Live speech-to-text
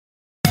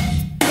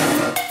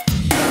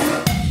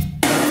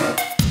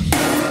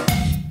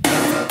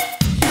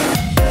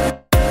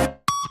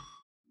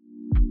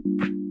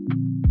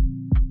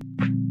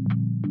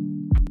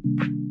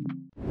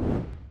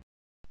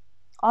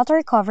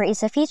AutoRecover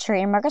is a feature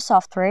in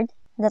Microsoft Word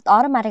that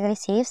automatically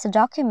saves the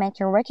document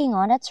you're working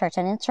on at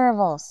certain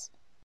intervals.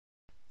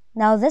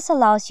 Now this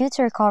allows you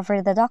to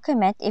recover the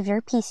document if your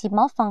PC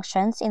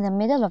malfunctions in the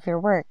middle of your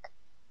work.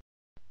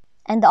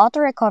 And the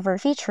AutoRecover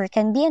feature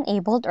can be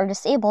enabled or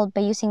disabled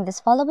by using these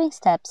following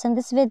steps in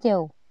this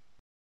video.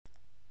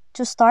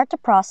 To start the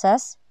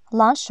process,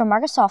 launch the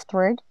Microsoft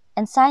Word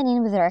and sign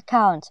in with your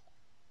account.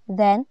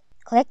 Then,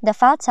 click the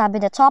File tab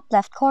in the top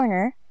left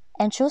corner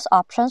and choose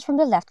Options from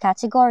the left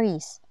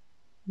categories.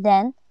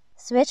 Then,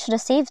 switch to the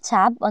Save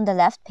tab on the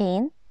left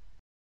pane.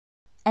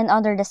 And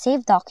under the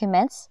Save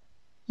Documents,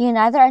 you can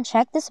either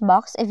uncheck this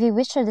box if you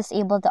wish to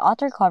disable the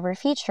AutoRecover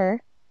feature,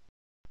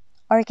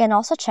 or you can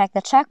also check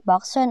the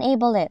checkbox to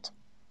enable it.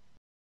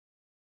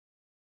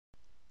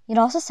 You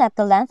can also set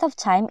the length of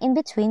time in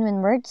between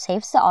when Word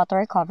saves the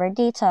AutoRecover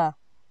data.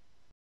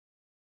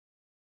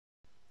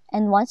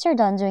 And once you're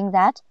done doing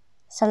that,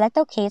 select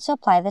OK to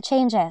apply the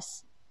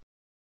changes.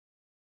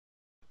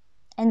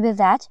 And with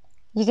that,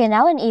 you can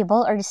now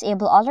enable or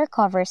disable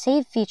AutoRecover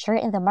Save feature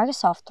in the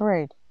Microsoft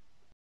Word.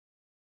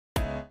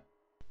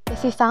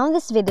 If you found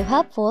this video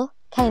helpful,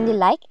 kindly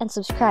like and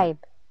subscribe.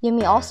 You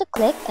may also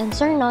click and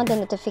turn on the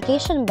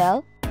notification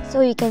bell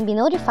so you can be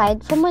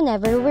notified from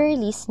whenever we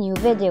release new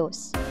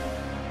videos.